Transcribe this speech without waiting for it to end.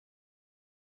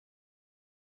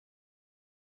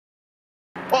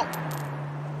Oh!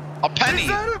 A penny! Is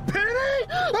that a penny?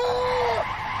 Oh!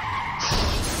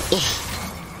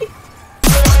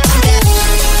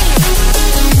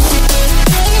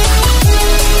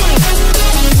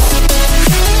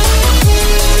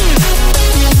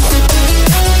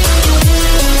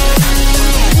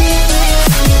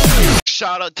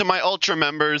 Shout out to my Ultra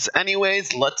members.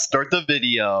 Anyways, let's start the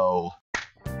video.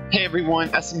 Hey everyone,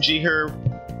 SMG here.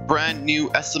 Brand new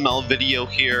SML video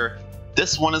here.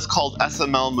 This one is called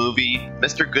SML Movie,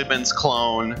 Mr. Goodman's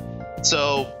clone.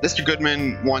 So, Mr.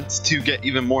 Goodman wants to get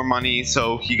even more money,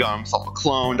 so he got himself a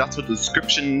clone. That's what the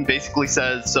description basically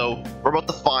says. So, we're about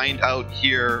to find out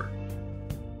here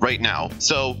right now.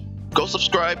 So, go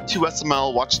subscribe to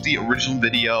SML, watch the original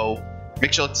video.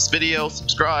 Make sure you like this video,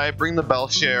 subscribe, ring the bell,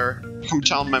 share, become a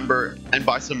channel member, and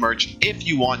buy some merch if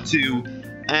you want to.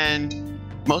 And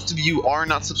most of you are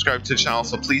not subscribed to the channel,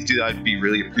 so please do that. I'd be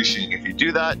really appreciating if you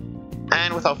do that.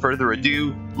 And without further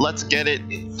ado, let's get it.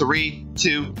 3,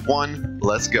 2, 1,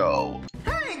 let's go.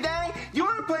 Hey, Danny, you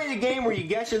want to play the game where you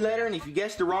guess a letter, and if you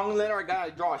guess the wrong letter, I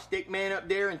gotta draw a stick man up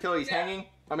there until he's hanging?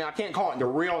 I mean, I can't call it the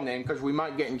real name because we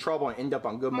might get in trouble and end up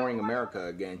on Good Morning America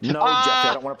again. No, Jeffy,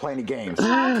 I don't want to play any games.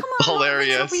 Come on,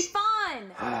 Hilarious. It'll be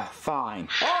fun. Fine.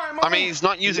 All right, I mean, he's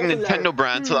not using Nintendo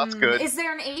brand, so that's good. Is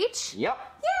there an H? Yep.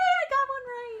 Yay, I got one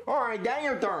right. All right, Danny,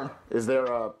 your turn. Is there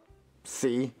a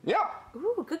C? Yep.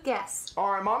 Ooh, good guess.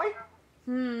 All right, Mommy.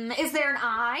 Is there an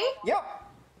I? Yep.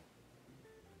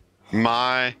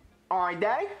 My. All right,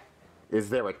 Daddy. Is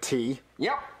there a T?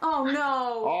 Yep. Oh,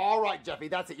 no. All right, Jeffy,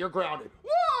 that's it. You're grounded.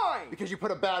 Why? Because you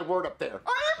put a bad word up there.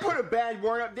 I didn't put a bad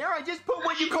word up there. I just put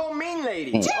what you call mean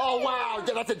lady. Oh, wow.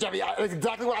 Yeah, that's it, Jeffy. That's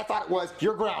exactly what I thought it was.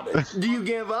 You're grounded. Do you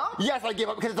give up? Yes, I give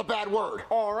up because it's a bad word.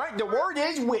 All right, the word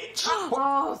is witch.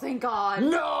 Oh, thank God.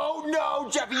 No,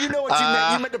 Jeffy, you know what you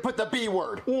meant. You meant to put the B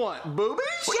word. What, boobies?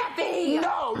 Jeffy!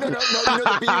 No. You know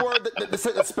the B word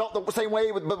that's spelled the same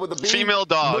way with the B? Female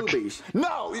dog. Boobies.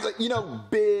 No, you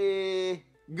big.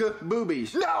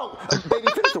 Boobies. No! Baby,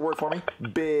 finish the word for me.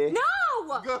 Big.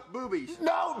 No! Boobies.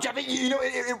 No, Jeffy, you know,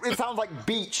 it sounds like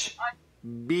beach.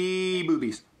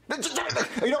 Boobies.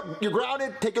 You know, you're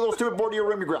grounded. Take your little stupid board to your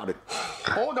room, you're grounded.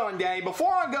 Hold on, Daddy.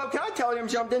 Before I go, can I tell them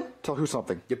something? Tell who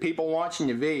something? The people watching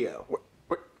the video.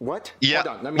 What? Yeah.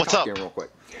 Hold on, let me What's talk up? to you real quick.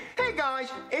 Hey guys,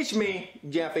 it's me,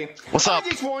 Jeffy. What's up? I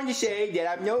just wanted to say that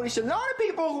I've noticed a lot of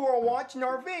people who are watching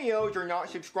our videos are not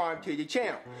subscribed to the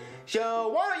channel. So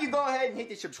why don't you go ahead and hit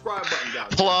the subscribe button down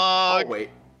there. Plug. Oh, wait.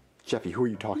 Jeffy, who are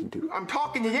you talking to? I'm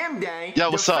talking to them, Danny. Yeah,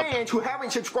 what's the up? fans who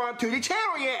haven't subscribed to the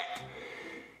channel yet.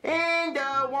 And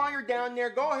while you're down there,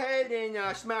 go ahead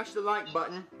and smash the like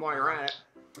button while you're at it.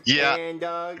 Yeah. And,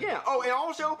 yeah. Oh, and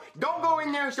also, don't go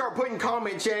in there and start putting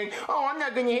comments saying, oh, I'm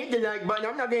not going to hit the like button.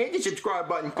 I'm not going to hit the subscribe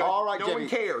button. All right, no Jeffy. one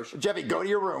cares. Jeffy, go to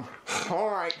your room. All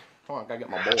right. Oh, I got to get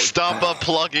my board. Stop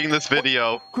plugging this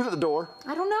video. Who's at the door?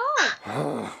 I don't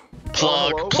know.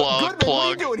 Plug, Hello? plug, Goodman, what are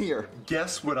you plug. doing here?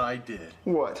 Guess what I did?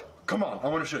 What? Come on, I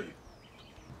want to show you.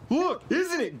 Look,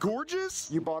 isn't it gorgeous?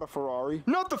 You bought a Ferrari?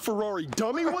 Not the Ferrari,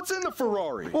 dummy. What's in the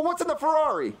Ferrari? Well, what's in the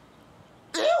Ferrari?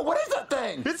 Ew, what is that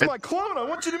thing? It's my clone. I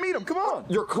want you to meet him. Come on.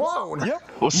 Your clone? Yep.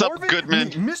 What's up, Marvin, Goodman?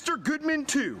 meet Mr. Goodman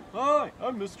 2. Hi,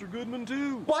 I'm Mr. Goodman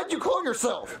too. Why'd you clone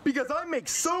yourself? Because I make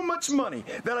so much money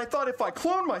that I thought if I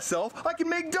clone myself, I could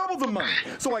make double the money.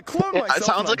 So I cloned myself. It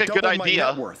sounds and like I a good doubled my idea.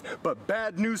 net worth. But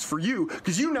bad news for you,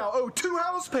 because you now owe 2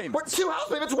 house payments. What, 2 house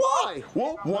payments? Why?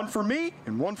 Well, one for me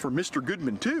and one for Mr.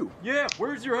 Goodman 2. Yeah,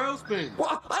 where's your house payment?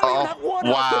 Well, I don't even have one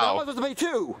house payment. How am I supposed to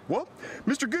pay 2? Well,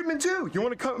 Mr. Goodman 2, you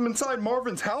want to come inside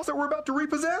Marvin's house that we're about to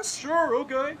repossess? Sure,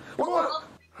 okay. What?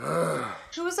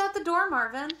 Who's at the door,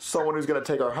 Marvin? Someone who's gonna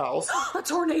take our house. A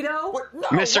tornado? What? No,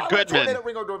 Mr. why would a Goodman. tornado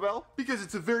ring our doorbell? Because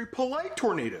it's a very polite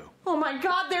tornado. Oh my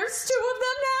God, there's 2 of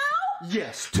them now?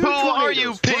 Yes, 2 Who are you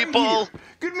tornadoes right people? here.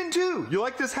 Goodman 2, you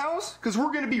like this house? Because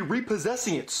we're going to be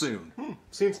repossessing it soon.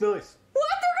 Seems nice. What?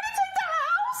 They're gonna take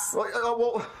the house?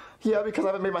 Well, yeah, because I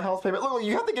haven't made my house payment. Look,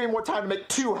 you have to give me more time to make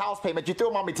 2 house payments. You threw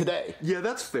them on me today. Yeah,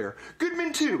 that's fair.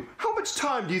 Goodman 2, how much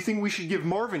time do you think we should give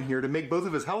Marvin here to make both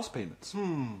of his house payments?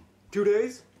 2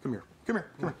 days? Come here, come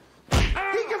here, come here.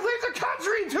 He can leave the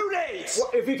country in 2 days. Well,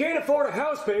 if he can't afford a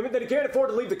house payment, then he can't afford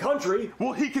to leave the country.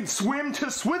 Well, he can swim to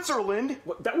Switzerland.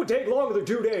 Well, that would take longer than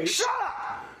 2 days. Shut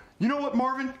up. You know what,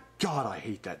 Marvin? God, I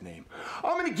hate that name.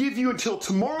 I'm going to give you until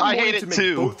tomorrow I morning hate to it make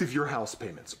too. both of your house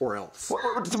payments, or else.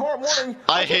 What, tomorrow morning?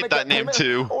 I can't hate make that name payment,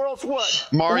 too. Or else what?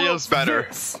 Mario's better.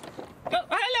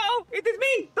 Hello, it is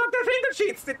me, Dr.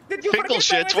 Fingersheets. Did you Finkel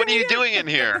forget shits, my what are you video? doing in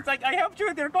here? It's like I helped you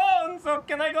with your clone, so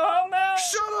can I go home now?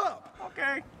 Shut up!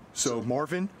 Okay. So,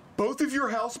 Marvin, both of your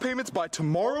house payments by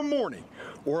tomorrow morning.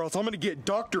 or else I'm gonna get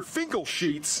Dr. Finkel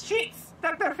sheets. Sheets!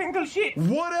 Dr. Finkel sheets!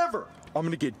 Whatever! I'm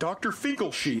gonna get Dr.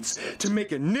 Finkel sheets to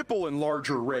make a nipple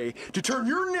enlarger ray to turn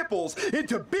your nipples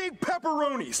into big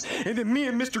pepperonis, and then me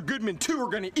and Mr. Goodman too are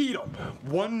gonna eat them.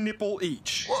 One nipple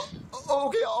each. Well,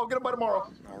 okay, I'll get them by tomorrow.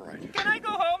 All right. Can I go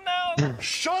home now?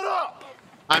 Shut up!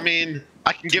 I mean,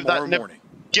 I can give Tomorrow that morning.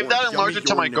 give Or that yummy enlarger to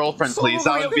your my nipples. girlfriend, please.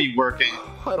 That would be working.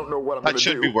 I don't know what I'm gonna That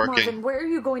do. should be working. Marvin, where are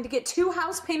you going to get 2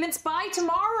 house payments by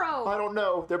tomorrow? I don't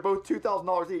know. They're both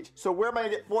 $2,000 each. So where am I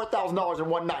gonna get $4,000 in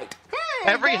one night?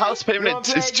 Every house payment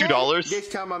is $2. This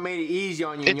time I made it easy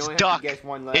on you. And It's you only duck. have to guess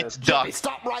one letter. It's duck. Jeffy,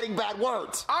 stop writing bad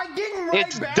words. I didn't write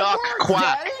It's bad duck words,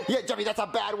 quack. Daddy. Yeah, Jeffy, that's a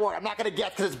bad word. I'm not gonna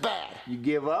guess because it's bad. You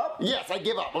give up? Yes, I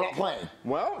give up. I'm not playing.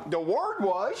 Well, the word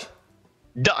was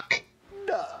Duck.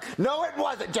 duck. No, it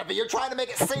wasn't, Jeffy. You're trying to make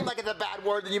it seem like it's a bad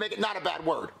word, then you make it not a bad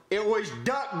word. It was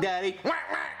duck, Daddy.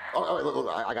 Oh, wait, look,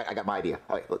 I got my idea.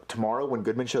 All right, look, tomorrow when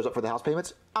Goodman shows up for the house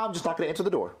payments, I'm just not gonna answer the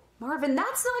door. Marvin,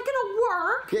 that's not gonna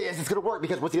work. Yeah, yes, it's gonna work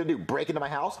because what's he gonna do? Break into my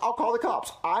house? I'll call the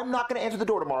cops. I'm not gonna answer the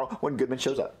door tomorrow when Goodman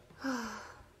shows up.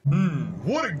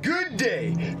 What a good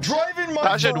day! Driving my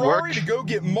That should Ferrari work. to go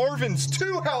get Marvin's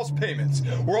 2 house payments,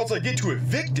 or else I get to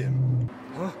evict him.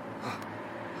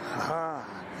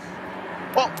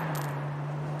 Oh,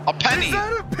 a penny. Is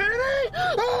that a penny?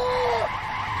 Ah!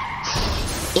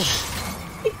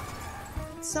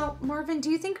 So, Marvin, do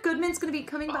you think Goodman's gonna be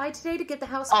coming by today to get the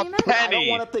house A payment? I penny. don't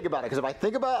want to think about it because if I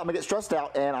think about it, I'm gonna get stressed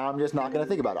out and I'm just not gonna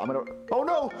think about it. I'm gonna. Oh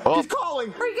no! Oh. He's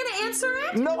calling. Are you gonna answer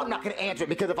it? No, I'm not gonna answer it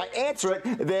because if I answer it,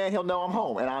 then he'll know I'm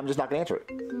home and I'm just not gonna answer it.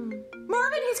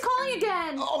 Marvin, he's calling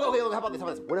again. Oh, okay, look, how about this? How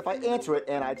about this? What if I answer it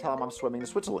and I tell him I'm swimming to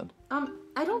Switzerland?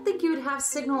 I don't think you would have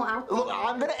signal out there. Look,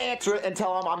 I'm gonna answer it and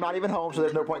tell him I'm not even home, so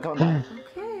there's no point coming back.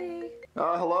 Okay.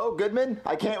 Hello, Goodman?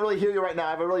 I can't really hear you right now.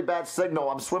 I have a really bad signal.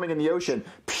 I'm swimming in the ocean.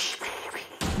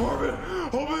 Marvin,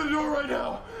 open the door right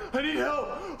now. I need help.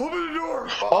 Open the door.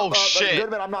 Oh shit.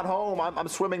 Goodman, I'm not home. I'm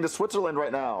swimming to Switzerland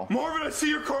right now. Marvin, I see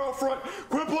your car out front.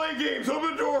 Quit playing games.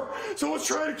 Open the door. Someone's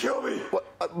trying to kill me.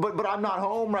 But I'm not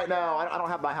home right now. I don't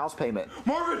have my house payment.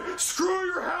 Marvin, screw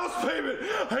your house payment.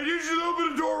 I need you to open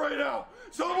the door right now.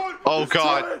 Someone Oh, is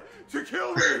God. trying to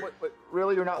kill me. Wait,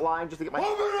 really? You're not lying just to get my...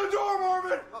 Open the door,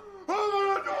 Marvin.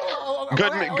 Open the door.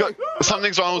 Goodman.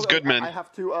 Something's wrong with Goodman. I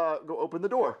have to go open the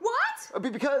door. What?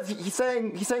 Because he's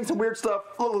saying some weird stuff.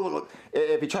 Look.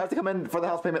 If he tries to come in for the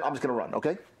house payment, I'm just gonna run.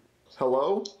 Okay?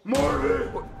 Hello? Marvin,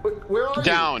 Where are you?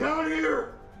 Down. down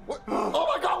here. What? Oh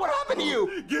my God! What happened to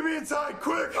you? Get me inside,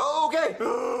 quick. Oh, okay.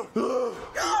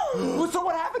 So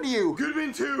what happened to you?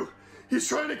 Goodman too. He's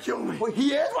trying to kill me. Well,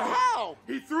 he is. How?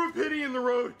 He threw a penny in the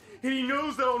road, and he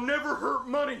knows that I'll never hurt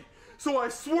money. So I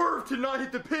swerved to not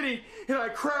hit the penny, and I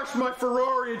crashed my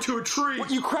Ferrari into a tree.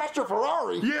 What, you crashed your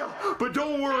Ferrari? Yeah, but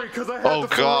don't worry, because I have Oh,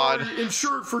 the God. Ferrari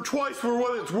insured for twice for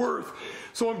what it's worth.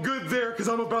 So I'm good there, because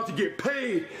I'm about to get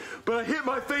paid. But I hit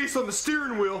my face on the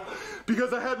steering wheel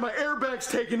because I had my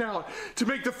airbags taken out to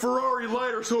make the Ferrari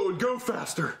lighter so it would go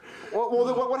faster. Well,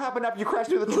 then what happened after you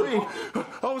crashed into the tree?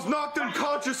 I was knocked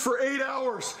unconscious for 8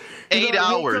 hours. 8 And then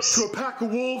I woke up hours. to a pack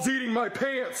of wolves eating my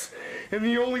pants. And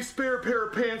the only spare pair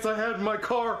of pants I had in my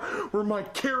car were my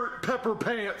carrot pepper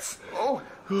pants. Oh,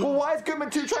 well, why is Goodman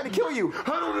 2 trying to kill you?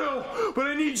 I don't know, but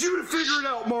I need you to figure it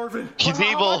out, Marvin. He's How am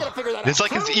I evil. gonna figure that It's out?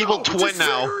 like his I don't evil know, twin just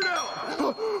now. Figure it out.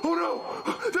 Oh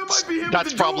no, that might be him. That's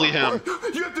at the probably door. him.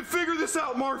 You have to figure this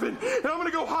out, Marvin. And I'm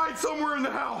gonna go hide somewhere in the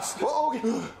house. Oh,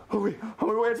 okay. I'm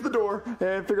gonna go answer the door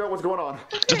and figure out what's going on.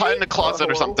 Just hide in the closet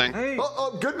or Hello? something. Hey,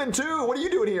 Goodman 2, what are you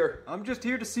doing here? I'm just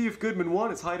here to see if Goodman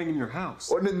 1 is hiding in your house.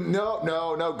 Oh,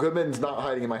 no, Goodman's not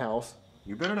hiding in my house.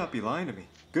 You better not be lying to me.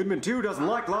 Goodman 2 doesn't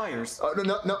like liars.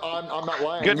 No, I'm not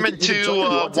lying. Goodman You can 2 check if you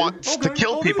want to. wants to Okay,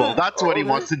 kill I'll do people. that. That's what he Okay.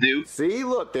 wants to do. See,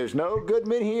 look, there's no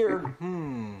Goodman here.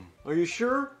 Are you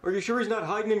sure? Are you sure he's not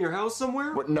hiding in your house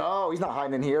somewhere? What? No, he's not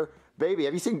hiding in here. Baby,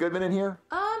 have you seen Goodman in here?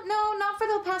 No, not for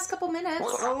the past couple minutes.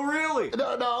 Oh, really?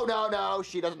 No.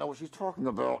 She doesn't know what she's talking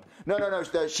about. No.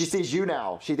 She sees you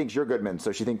now. She thinks you're Goodman,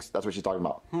 so she thinks that's what she's talking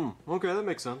about. Okay, that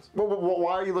makes sense. Well,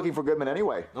 why are you looking for Goodman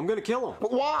anyway? I'm gonna kill him.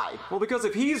 Why? Well, because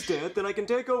if he's dead, then I can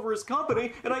take over his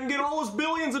company and I can get all his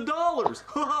billions of dollars.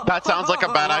 That sounds like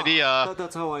a bad idea.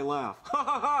 That's how I laugh.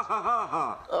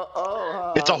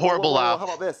 It's a horrible laugh. How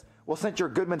about this? Well, since you're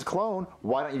Goodman's clone,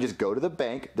 why don't you just go to the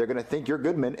bank? They're gonna think you're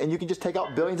Goodman, and you can just take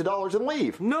out billions of dollars and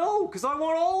leave. No, because I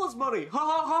want all his money. Ha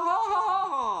ha ha ha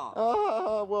ha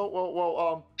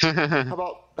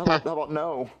ha. How about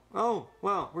no? Oh,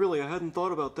 wow, really, I hadn't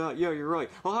thought about that. Yeah, you're right.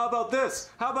 Well, how about this?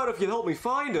 How about if you help me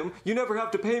find him, you never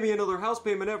have to pay me another house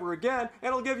payment ever again,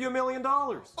 and I'll give you $1 million.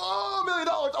 Oh, $1 million.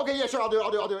 Okay, yeah, sure, I'll do it.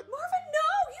 Marvin, no!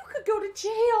 You could could go to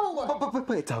jail.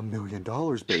 But it's $1 million,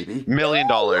 baby. $1 million.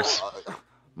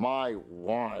 My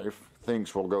wife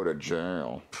thinks we'll go to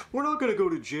jail. We're not gonna go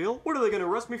to jail. What, are they gonna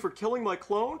arrest me for killing my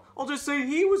clone? I'll just say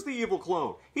he was the evil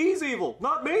clone. He's evil,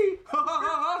 not me. Ha ha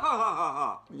ha ha ha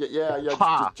ha.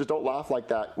 Yeah. Just don't laugh like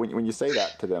that when you say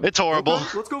that to them. It's horrible.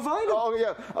 Okay, let's go find him. Oh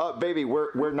yeah, baby,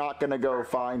 we're not gonna go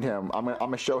find him. I'm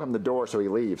gonna show him the door so he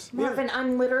leaves. Marvin,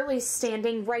 I'm literally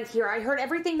standing right here. I heard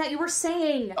everything that you were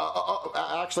saying.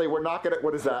 Actually, we're not gonna.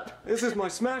 What is that? This is my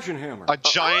smashing hammer. A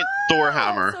giant Thor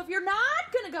hammer. So if you're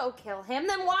not gonna go kill him,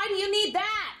 then why do you need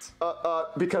that?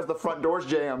 Because the front door's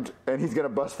jammed and he's gonna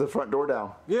bust the front door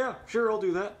down. Yeah, sure, I'll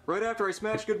do that. Right after I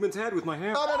smash Goodman's head with my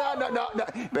hammer. No,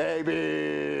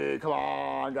 baby, come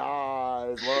on,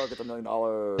 guys, look at the $1 million.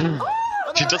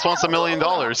 She just wants $1 million.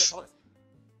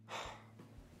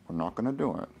 We're not gonna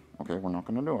do it. Okay, we're not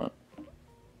gonna do it.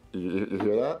 You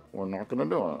hear that? We're not gonna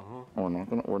do it. We're not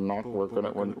gonna do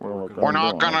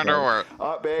it.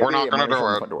 Baby, We're not gonna do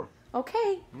it. Front door.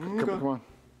 Okay. Come on.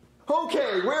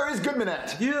 Okay, where is Goodman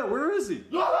at? Yeah, where is he?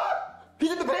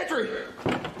 He's in the pantry.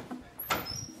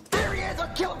 There he is.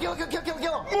 Kill him.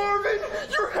 Marvin,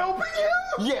 you're helping him?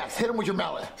 Yes, hit him with your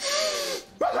mallet.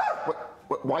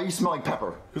 Why are you smelling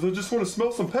pepper? Because I just want to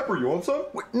smell some pepper. You want some?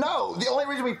 No, the only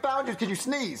reason we found you is because you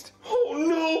sneezed. Oh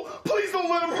no! Please don't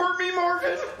let him hurt me,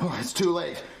 Marvin! Oh, it's too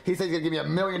late. He said he's gonna give me $1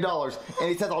 million, and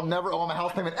he says I'll never owe him a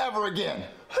house payment ever again.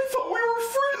 I thought we were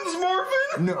friends,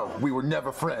 Marvin! No, we were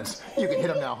never friends. You can hit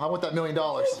him now. I want that $1 million.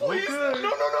 Please!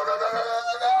 No!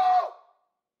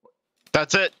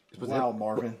 That's it. Wow,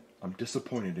 Marvin. I'm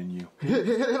disappointed in you. Hit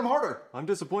him harder. I'm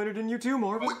disappointed in you too,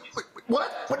 Marvin.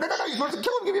 What? No, you're supposed to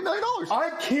kill him, give me $1 million. I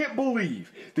can't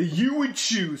believe that you would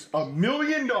choose $1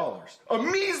 million, a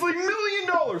measly $1 million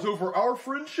over our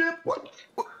friendship. What?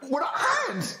 We're not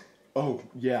friends. Oh,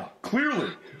 yeah, clearly.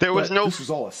 There was no... This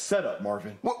was all a setup,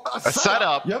 Marvin. A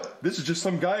setup? Yep, this is just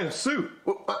some guy in a suit.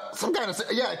 Some guy in a suit?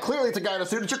 Yeah, clearly it's a guy in a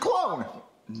suit. It's your clone.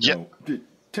 No,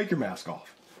 take your mask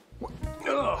off.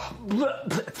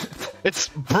 It's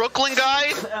Brooklyn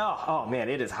guy? Oh man,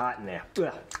 it is hot in there.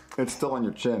 It's still on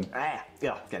your chin.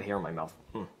 Got hair in my mouth.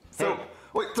 So,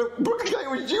 wait, so Brooklyn guy,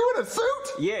 was you in a suit?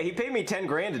 Yeah, he paid me 10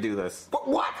 grand to do this.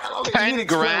 What? Okay, 10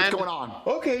 grand? What's going on?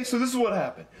 Okay, so this is what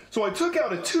happened. So I took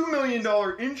out a $2 million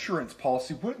insurance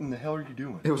policy. What in the hell are you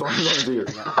doing? It was only going to you.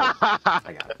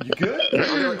 I got it. You good?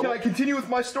 Can I continue with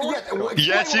my story?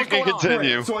 Yes, you can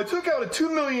continue. Right, so I took out a $2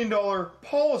 million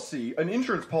policy, an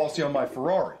insurance policy on my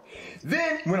Ferrari.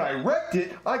 Then, when I wrecked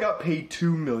it, I got paid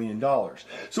 $2 million.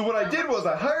 So what I did was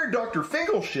I hired Dr.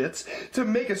 Finkelshitz to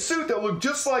make a suit that looked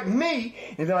just like me,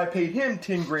 and then I paid him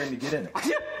 10 grand to get in it.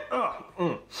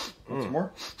 Want some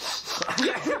more?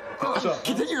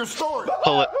 Continue your story.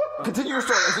 Hold it. Continue your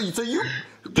story. So you...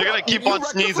 They're gonna keep on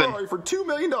wrecked the sneezing. Ferrari for $2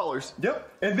 million. Yep.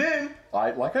 And then,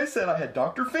 like I said, I had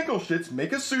Dr. Finkelshitz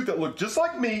make a suit that looked just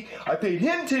like me. I paid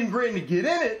him 10 grand to get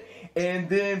in it. And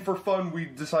then, for fun, we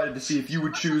decided to see if you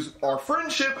would choose our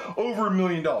friendship over $1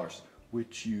 million,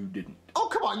 which you didn't. Oh,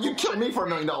 come on. You'd kill me for $1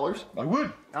 million. I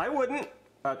would. I wouldn't.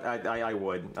 I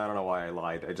would. I don't know why I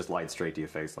lied. I just lied straight to your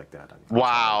face like that.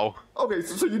 Wow. Okay,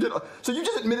 so you did. So you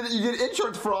just admitted that you did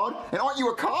insurance fraud, and aren't you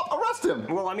a cop? Arrest him.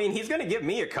 Well, I mean, he's gonna give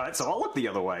me a cut, so I'll look the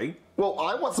other way. Well,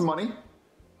 I want some money.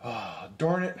 Ah,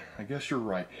 darn it. I guess you're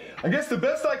right. I guess the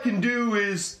best I can do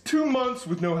is 2 months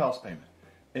with no house payment.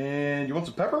 And you want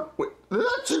some pepper? Wait,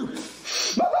 that's you.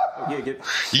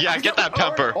 Yeah, Get that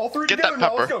pepper. Right, all three Get together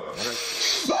that now. pepper.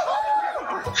 Let's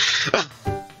go.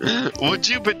 Would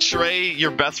you betray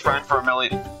your best friend for $1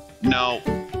 million? No.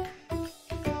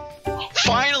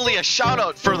 Finally, a shout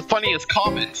out for the funniest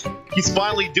comment. He's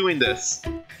finally doing this.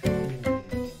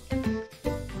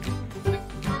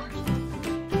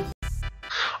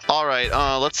 All right,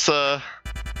 let's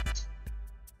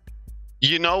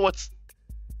You know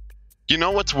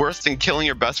what's worse than killing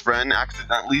your best friend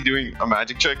accidentally doing a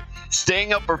magic trick?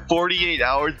 Staying up for 48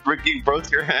 hours, breaking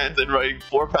both your hands, and writing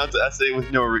 4 pounds of essay with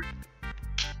no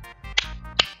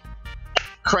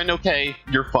Krenoke,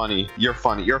 you're funny. You're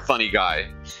a funny guy.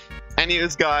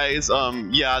 Anyways, guys,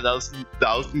 yeah, that was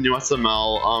the new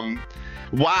SML.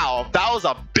 Wow, that was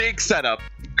a big setup.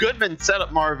 Goodman set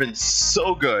up Marvin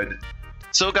so good.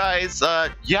 So, guys,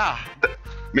 yeah.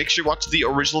 Make sure you watch the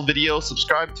original video,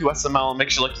 subscribe to SML, make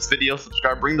sure you like this video,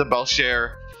 subscribe, ring the bell,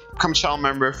 share, become a channel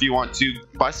member if you want to,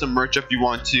 buy some merch if you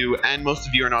want to, and most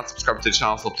of you are not subscribed to the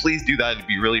channel, so please do that. It'd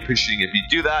be really appreciating if you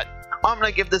do that. I'm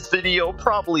gonna give this video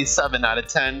probably 7 out of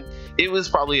 10. It was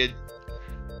probably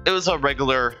a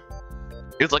regular,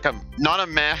 it was like not a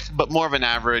meh, but more of an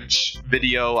average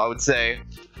video, I would say.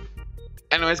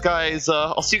 Anyways, guys,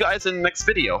 I'll see you guys in the next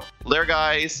video. Later,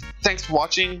 guys. Thanks for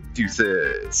watching.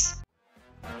 Deuces.